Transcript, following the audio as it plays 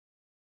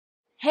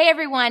Hey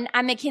everyone,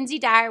 I'm Mackenzie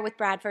Dyer with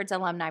Bradford's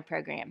Alumni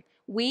Program.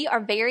 We are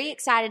very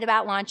excited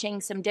about launching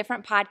some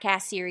different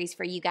podcast series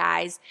for you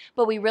guys,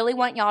 but we really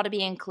want y'all to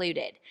be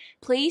included.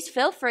 Please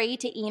feel free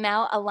to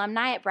email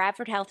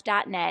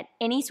alumni@bradfordhealth.net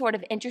any sort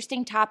of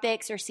interesting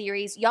topics or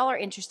series y'all are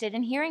interested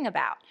in hearing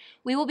about.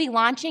 We will be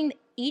launching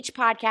each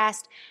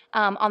podcast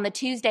on the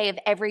Tuesday of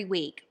every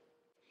week.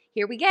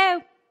 Here we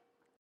go.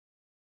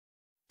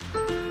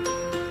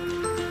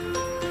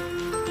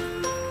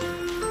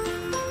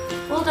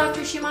 Well,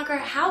 Dr. Schumacher,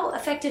 how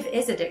effective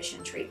is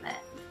addiction treatment?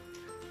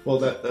 Well,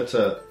 that's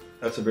a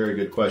very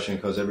good question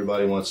because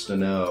everybody wants to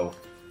know,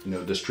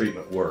 does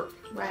treatment work?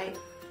 Right.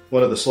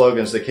 One of the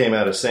slogans that came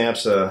out of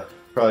SAMHSA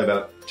probably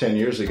about 10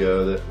 years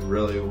ago that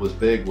really was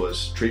big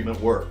was treatment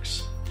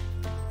works.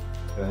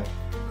 Okay,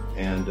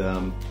 and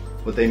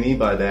what they mean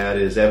by that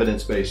is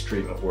evidence-based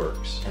treatment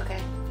works.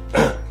 Okay.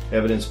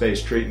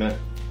 Evidence-based treatment,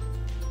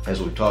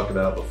 as we've talked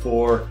about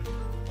before,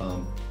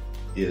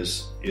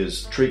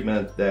 is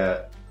treatment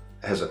that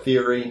has a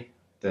theory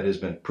that has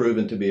been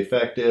proven to be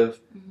effective,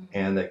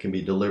 and that can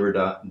be delivered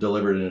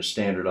in a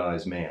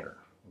standardized manner,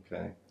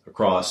 okay,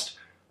 across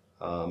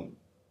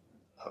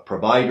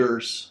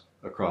providers,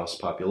 across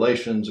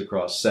populations,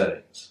 across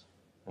settings.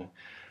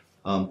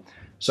 Okay?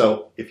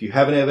 So if you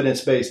have an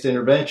evidence-based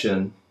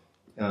intervention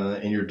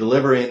and you're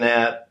delivering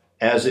that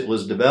as it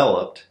was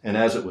developed and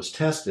as it was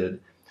tested,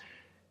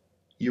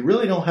 you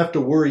really don't have to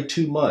worry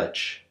too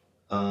much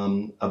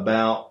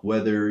about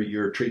whether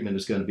your treatment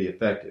is going to be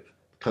effective,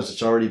 because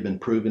it's already been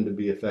proven to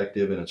be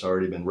effective and it's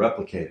already been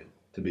replicated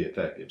to be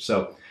effective.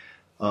 So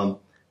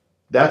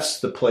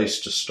that's the place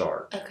to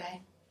start.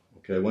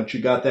 Okay. Once you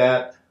got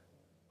that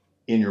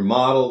in your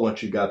model,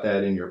 once you got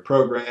that in your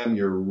program,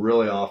 you're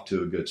really off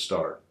to a good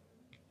start.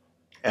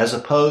 As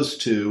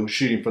opposed to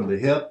shooting from the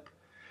hip,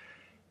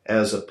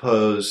 as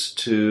opposed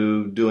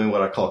to doing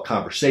what I call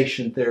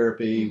conversation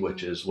therapy,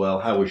 which is, well,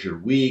 how was your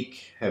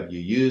week? Have you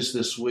used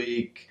this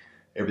week?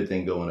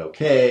 Everything going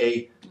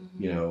okay?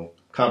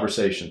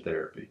 Conversation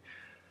therapy.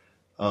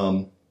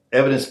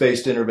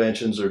 Evidence-based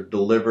interventions are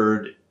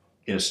delivered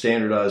in a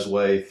standardized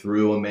way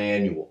through a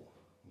manual,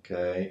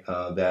 okay,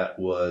 that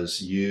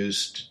was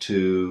used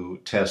to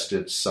test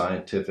its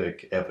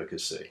scientific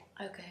efficacy.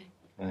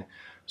 Okay.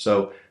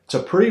 So it's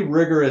a pretty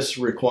rigorous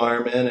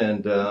requirement,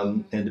 and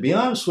to be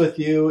honest with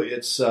you,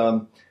 it's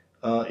not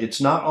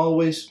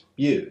always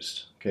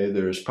used. Okay,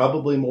 there's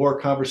probably more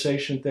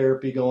conversation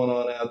therapy going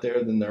on out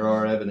there than there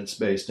are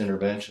evidence-based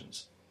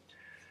interventions.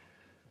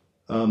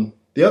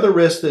 The other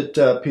risk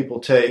that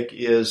people take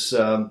is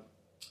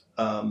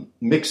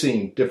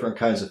mixing different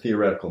kinds of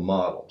theoretical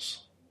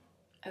models.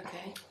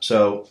 Okay.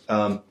 So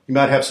you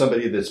might have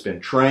somebody that's been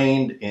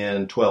trained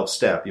in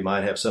 12-step. You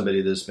might have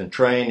somebody that's been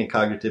trained in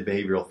cognitive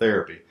behavioral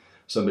therapy,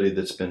 somebody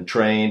that's been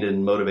trained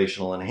in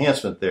motivational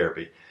enhancement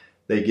therapy.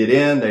 They get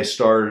in, they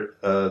start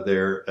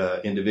their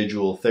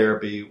individual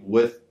therapy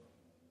with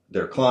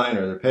their client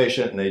or their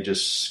patient, and they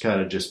just kind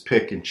of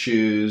pick and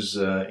choose,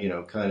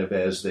 kind of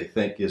as they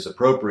think is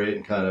appropriate,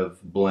 and kind of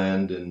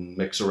blend and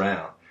mix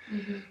around.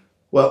 Mm-hmm.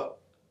 Well,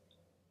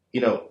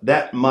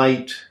 that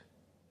might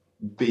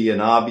be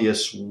an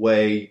obvious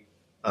way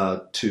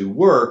to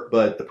work,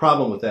 but the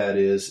problem with that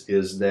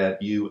is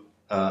that you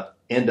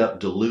end up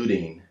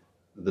diluting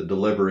the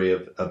delivery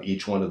of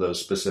each one of those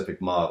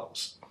specific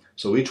models.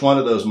 So each one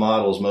of those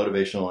models,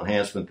 motivational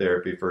enhancement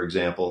therapy, for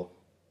example,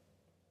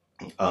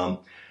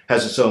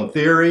 has its own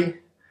theory,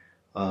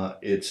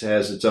 it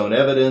has its own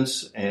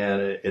evidence,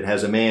 and it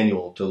has a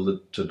manual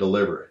to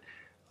deliver it.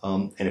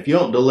 And if you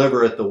don't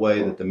deliver it the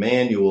way that the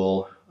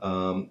manual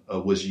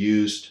was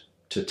used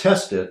to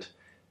test it,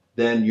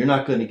 then you're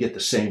not going to get the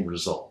same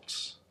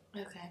results.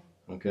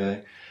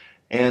 Okay.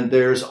 And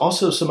there's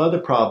also some other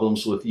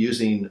problems with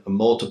using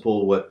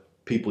multiple, what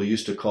people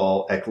used to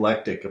call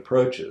eclectic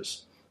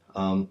approaches,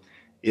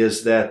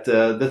 is that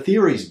the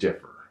theories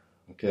differ.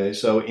 Okay,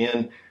 so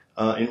in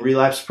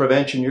relapse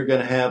prevention, you're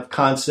going to have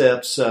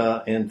concepts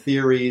and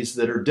theories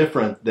that are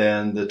different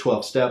than the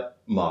 12-step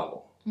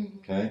model. Mm-hmm.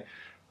 Okay,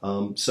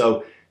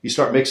 so you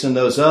start mixing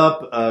those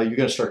up, you're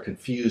going to start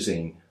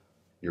confusing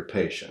your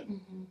patient.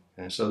 Mm-hmm.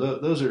 And so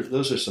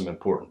those are some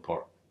important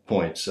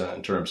points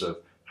in terms of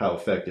how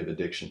effective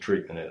addiction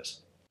treatment is.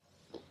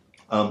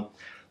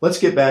 Let's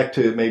get back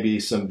to maybe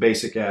some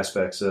basic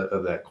aspects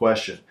of that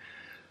question.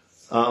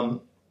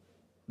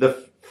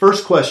 The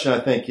first question, I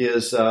think,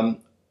 is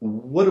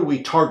what are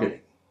we targeting?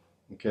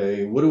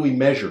 Okay, what are we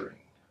measuring?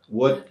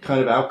 What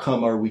kind of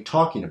outcome are we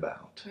talking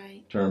about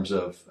in terms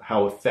of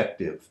how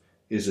effective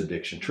is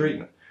addiction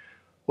treatment?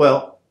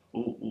 Well,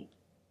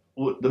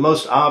 the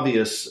most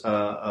obvious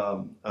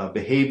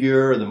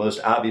behavior, the most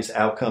obvious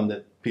outcome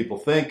that people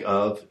think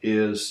of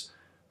is,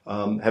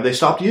 have they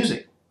stopped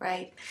using?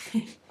 Right?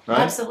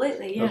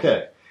 Absolutely, yeah.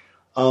 Okay.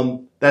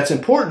 That's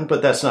important,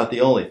 but that's not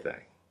the only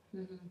thing.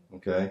 Mm-hmm.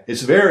 Okay?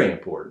 It's very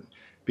important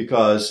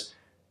because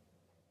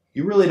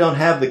you really don't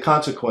have the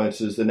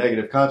consequences, the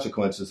negative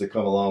consequences that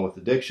come along with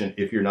addiction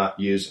if you're not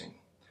using.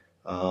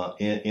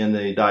 In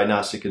the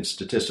Diagnostic and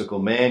Statistical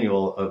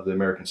Manual of the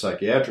American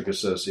Psychiatric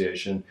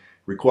Association,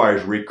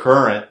 requires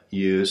recurrent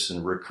use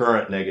and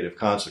recurrent negative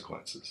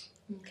consequences.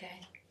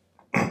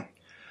 Okay.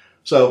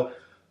 So,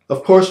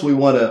 of course, we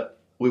want to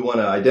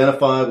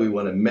identify, we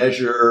want to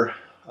measure,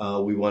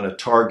 we want to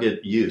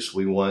target use.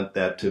 We want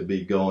that to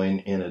be going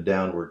in a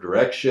downward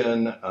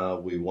direction.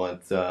 We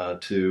want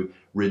to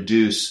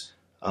reduce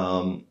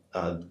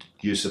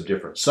use of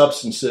different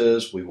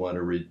substances. We want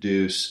to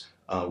reduce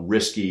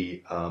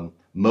risky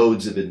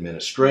modes of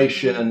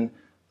administration.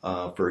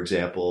 For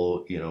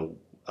example,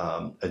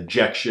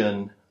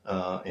 ejection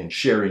and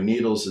sharing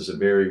needles is a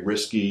very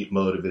risky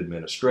mode of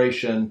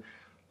administration.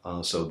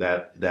 So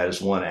that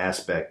is one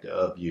aspect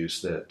of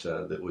use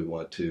that we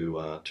want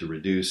to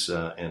reduce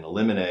and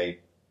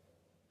eliminate.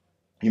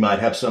 You might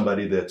have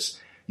somebody that's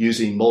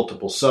using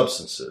multiple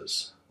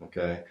substances.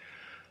 Okay,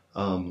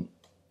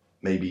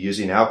 maybe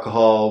using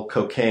alcohol,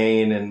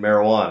 cocaine, and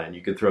marijuana, and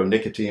you could throw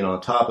nicotine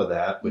on top of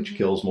that, which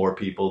kills more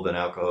people than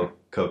alcohol,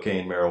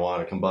 cocaine,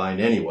 marijuana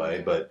combined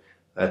anyway. But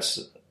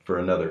that's for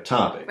another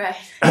topic. Right.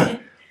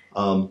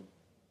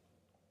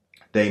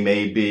 They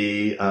may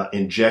be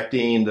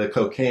injecting the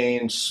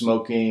cocaine,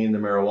 smoking the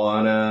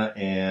marijuana,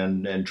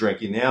 and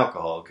drinking the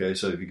alcohol. Okay,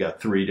 so you've got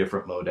three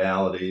different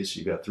modalities.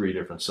 You've got three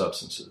different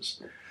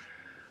substances.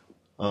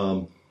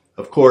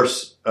 Of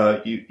course,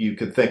 you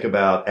could think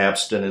about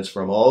abstinence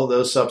from all of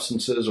those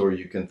substances, or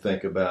you can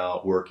think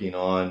about working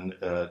on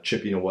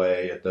chipping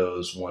away at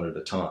those one at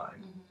a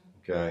time.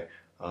 Okay,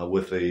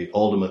 with the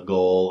ultimate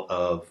goal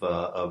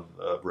of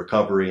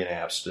recovery and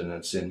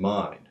abstinence in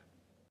mind.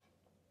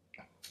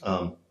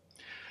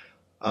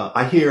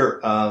 I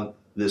hear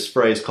this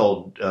phrase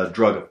called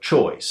drug of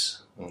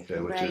choice, okay,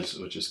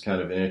 which is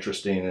kind of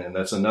interesting, and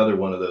that's another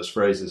one of those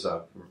phrases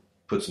I've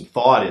put some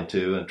thought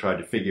into and tried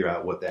to figure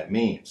out what that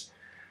means.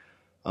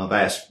 I've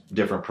asked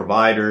different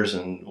providers,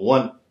 and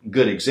one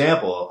good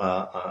example,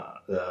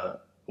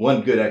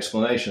 one good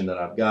explanation that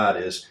I've got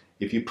is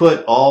if you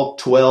put all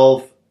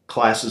 12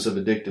 classes of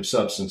addictive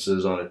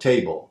substances on a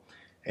table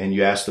and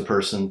you ask the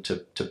person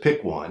to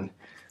pick one,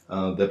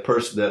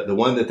 the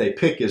one that they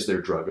pick is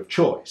their drug of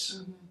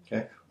choice.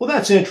 Okay, well,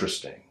 that's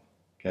interesting.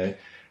 Okay,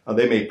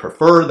 they may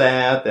prefer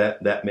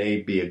that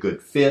may be a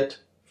good fit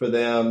for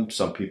them.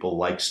 Some people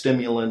like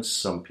stimulants,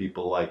 some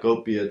people like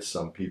opiates,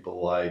 some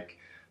people like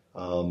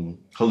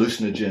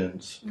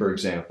hallucinogens, for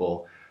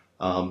example.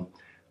 But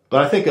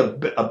I think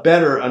a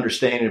better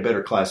understanding, a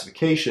better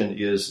classification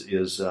is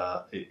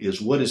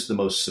what is the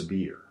most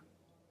severe.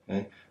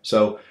 Okay,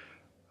 so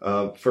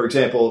for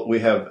example, we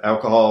have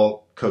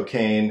alcohol,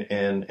 cocaine,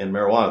 and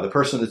marijuana. The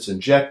person that's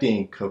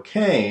injecting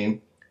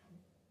cocaine,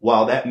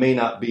 while that may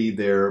not be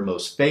their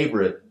most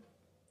favorite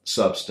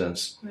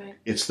substance, right,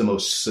 it's the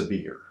most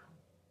severe,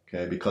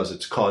 okay, because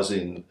it's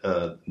causing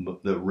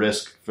the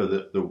risk for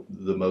the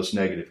most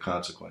negative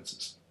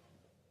consequences.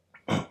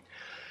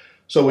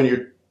 So when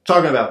you're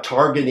talking about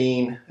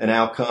targeting an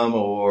outcome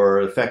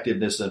or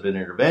effectiveness of an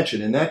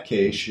intervention, in that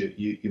case,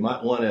 you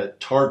might want to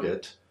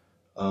target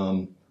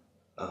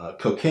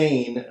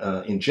cocaine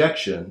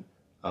injection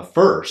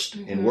first,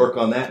 and work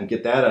on that and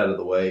get that out of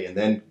the way, and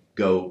then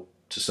go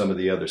to some of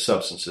the other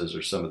substances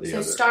or some of the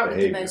other behaviors. So start with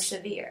the most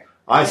severe.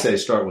 I say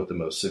start with the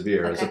most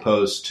severe, as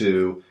opposed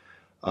to,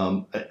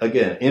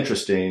 again,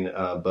 interesting,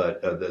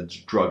 but the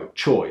drug of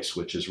choice,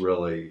 which is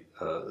really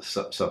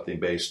something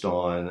based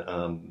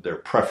on their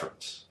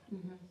preference.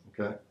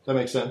 Okay, does that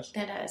make sense?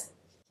 That does.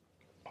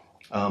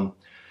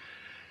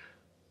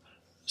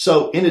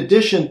 So in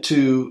addition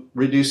to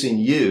reducing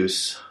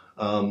use,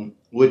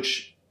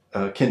 which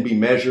can be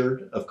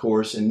measured, of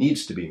course, and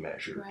needs to be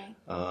measured. Right.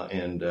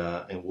 And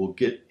we'll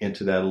get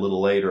into that a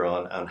little later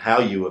on how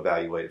you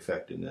evaluate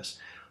effectiveness.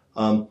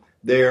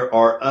 There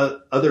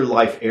are other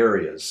life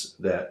areas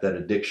that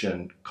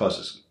addiction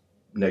causes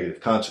negative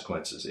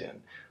consequences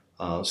in.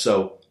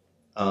 So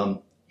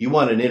you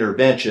want an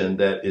intervention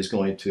that is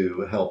going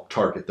to help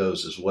target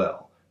those as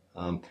well.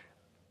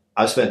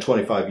 I spent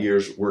 25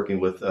 years working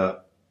with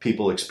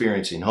people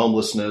experiencing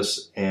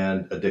homelessness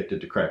and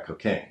addicted to crack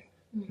cocaine.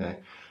 Okay?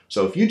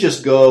 So if you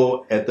just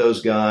go at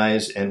those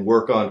guys and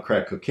work on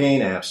crack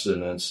cocaine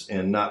abstinence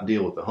and not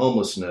deal with the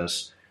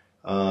homelessness,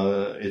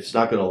 it's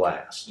not going to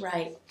last.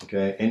 Right.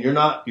 Okay, and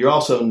you're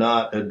also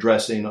not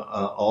addressing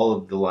all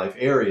of the life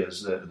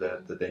areas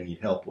that they need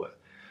help with.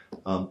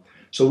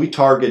 So we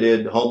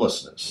targeted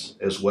homelessness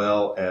as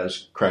well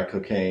as crack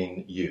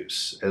cocaine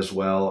use, as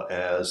well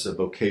as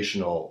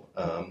vocational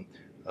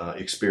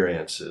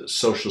experiences,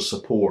 social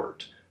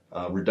support,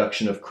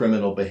 reduction of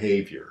criminal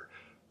behavior,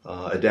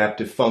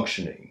 adaptive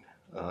functioning,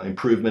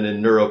 improvement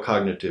in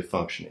neurocognitive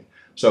functioning.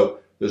 So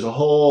there's a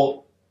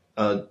whole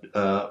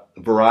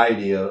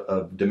variety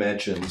of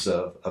dimensions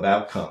of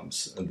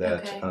outcomes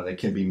that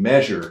can be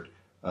measured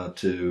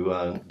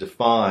to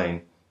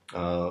define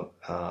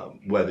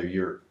whether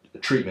your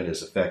treatment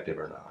is effective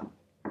or not.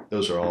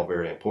 Those are all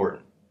very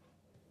important.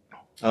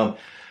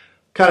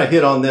 Kind of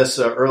hit on this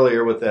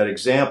earlier with that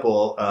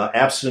example,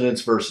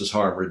 abstinence versus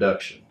harm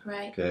reduction.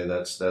 Right. Okay,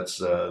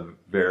 that's a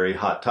very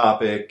hot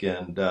topic,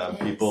 and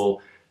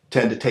people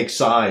tend to take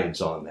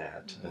sides on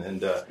that.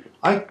 And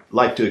I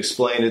like to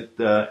explain it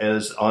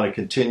as on a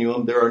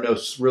continuum. There are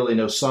really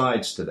no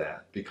sides to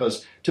that,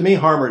 because to me,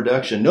 harm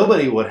reduction,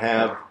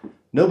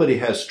 nobody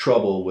has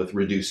trouble with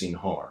reducing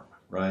harm,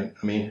 right?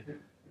 I mean,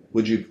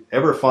 would you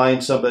ever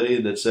find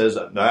somebody that says,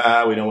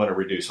 we don't want to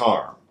reduce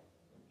harm,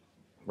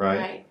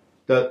 right?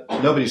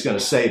 Nobody's going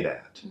to say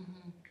that,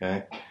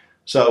 okay?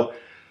 So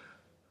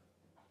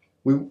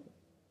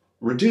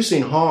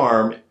reducing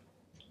harm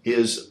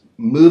is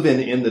moving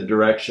in the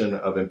direction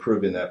of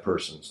improving that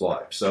person's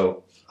life.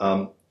 So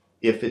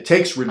if it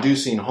takes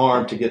reducing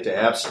harm to get to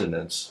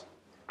abstinence,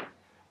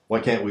 why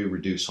can't we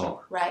reduce harm?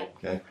 Right.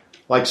 Okay.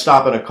 Like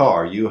stopping a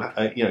car, you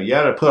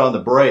got to put on the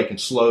brake and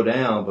slow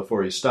down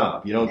before you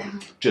stop. You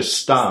don't just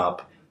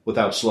stop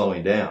without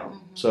slowing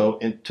down. So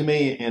to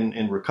me,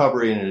 in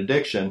recovery and in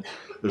addiction,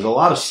 there's a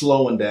lot of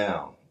slowing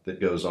down that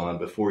goes on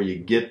before you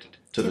get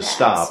to the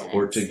stop abstinence.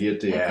 Or to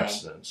get to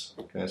abstinence.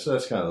 Okay, so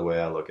that's kind of the way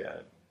I look at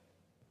it.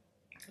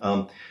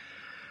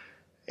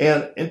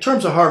 And in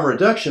terms of harm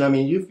reduction, I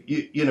mean,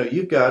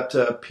 you've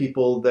got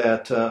people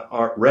that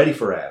aren't ready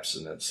for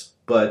abstinence,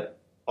 but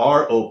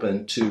are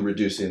open to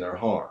reducing their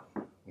harm.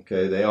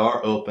 Okay, they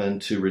are open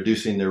to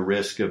reducing their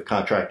risk of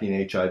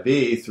contracting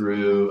HIV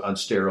through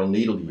unsterile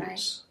needle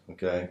use. Right.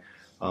 Okay,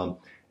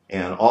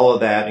 and all of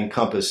that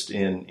encompassed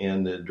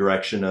in the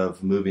direction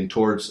of moving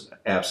towards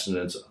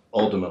abstinence.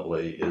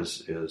 Ultimately,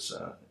 is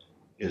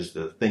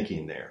the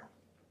thinking there.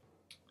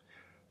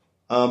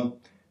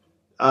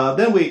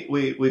 Then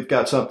we've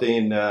got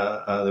something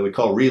that we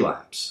call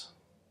relapse.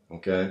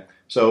 Okay,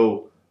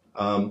 so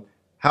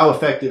how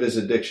effective is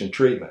addiction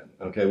treatment?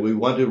 Okay, we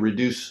want to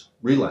reduce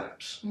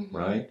relapse,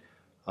 right?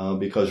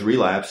 Because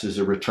relapse is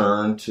a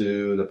return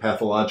to the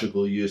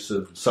pathological use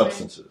of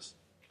substances.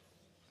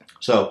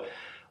 So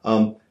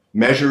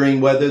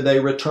measuring whether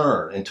they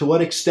return and to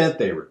what extent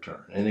they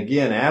return. And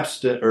again,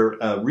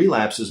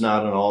 relapse is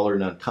not an all or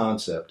none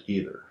concept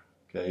either.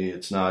 Okay,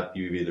 it's not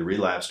you've either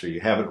relapsed or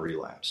you haven't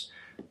relapsed.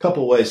 A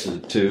couple ways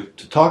to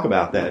talk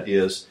about that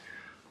is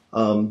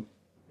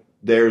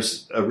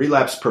there's a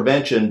relapse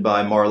prevention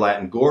by Marlatt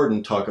and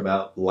Gordon talk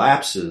about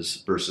lapses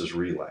versus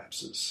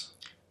relapses.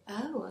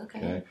 Oh,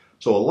 okay.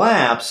 So a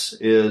lapse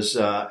is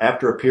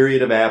after a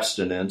period of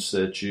abstinence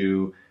that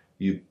you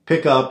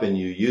pick up and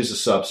you use a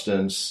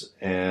substance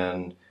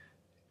and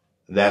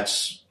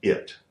that's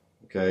it.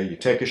 Okay, you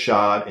take a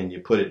shot and you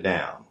put it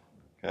down.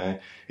 Okay,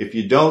 if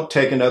you don't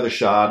take another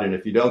shot and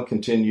if you don't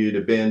continue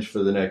to binge for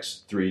the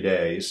next 3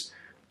 days,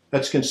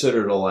 that's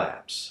considered a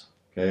lapse.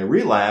 Okay, a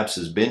relapse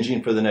is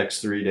binging for the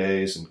next 3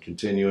 days and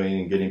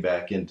continuing and getting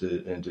back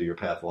into your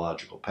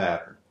pathological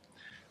pattern.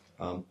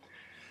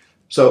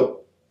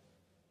 So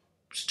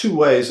there's two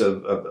ways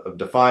of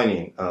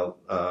defining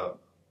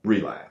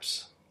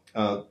relapse.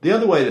 The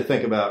other way to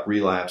think about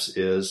relapse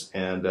is,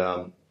 and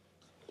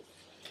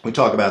we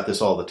talk about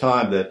this all the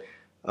time,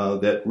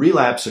 that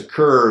relapse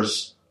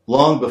occurs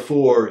long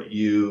before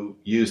you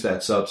use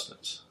that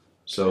substance.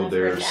 So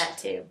there's that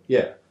too.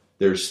 Yeah.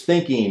 There's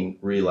thinking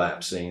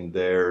relapsing,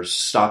 there's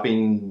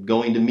stopping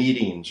going to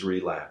meetings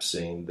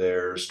relapsing,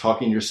 there's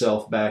talking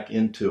yourself back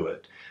into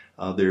it,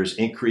 there's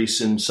increase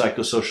in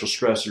psychosocial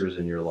stressors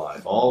in your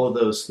life. All of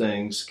those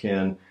things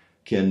can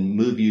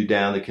move you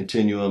down the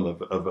continuum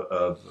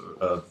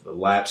of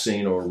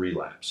lapsing or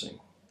relapsing.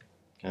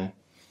 Okay.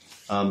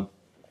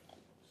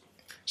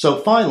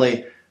 So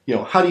finally,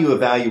 how do you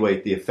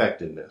evaluate the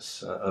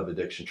effectiveness of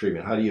addiction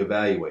treatment? How do you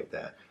evaluate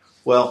that?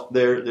 Well,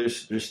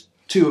 there's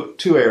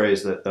two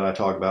areas that I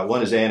talk about.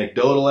 One is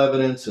anecdotal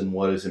evidence and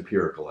one is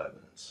empirical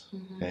evidence.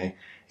 Okay,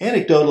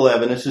 anecdotal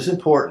evidence is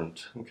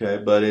important. Okay,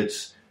 but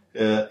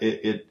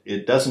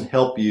it doesn't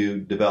help you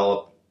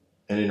develop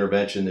an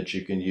intervention that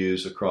you can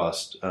use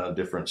across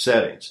different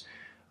settings.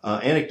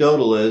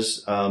 Anecdotal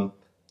is a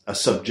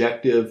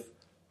subjective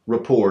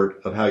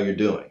report of how you're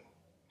doing.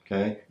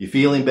 Okay, you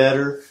feeling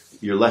better?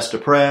 You're less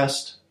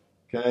depressed.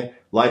 Okay,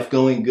 life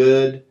going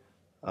good.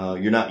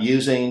 You're not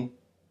using.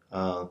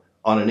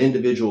 On an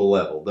individual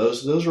level.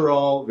 Those are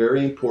all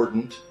very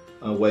important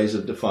ways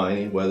of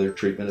defining whether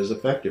treatment is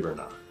effective or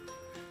not.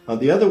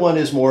 The other one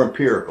is more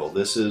empirical.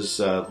 This is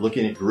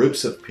looking at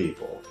groups of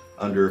people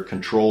under a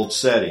controlled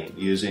setting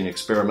using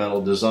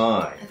experimental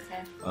design,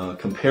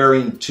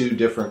 comparing two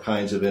different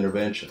kinds of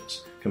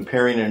interventions,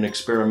 comparing an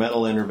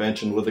experimental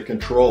intervention with a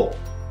control.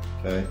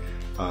 Okay,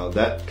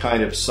 that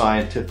kind of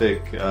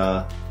scientific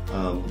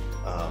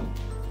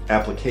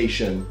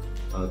application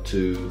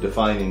to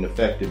defining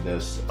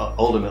effectiveness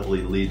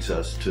ultimately leads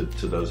us to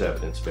those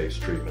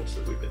evidence-based treatments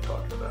that we've been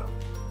talking about.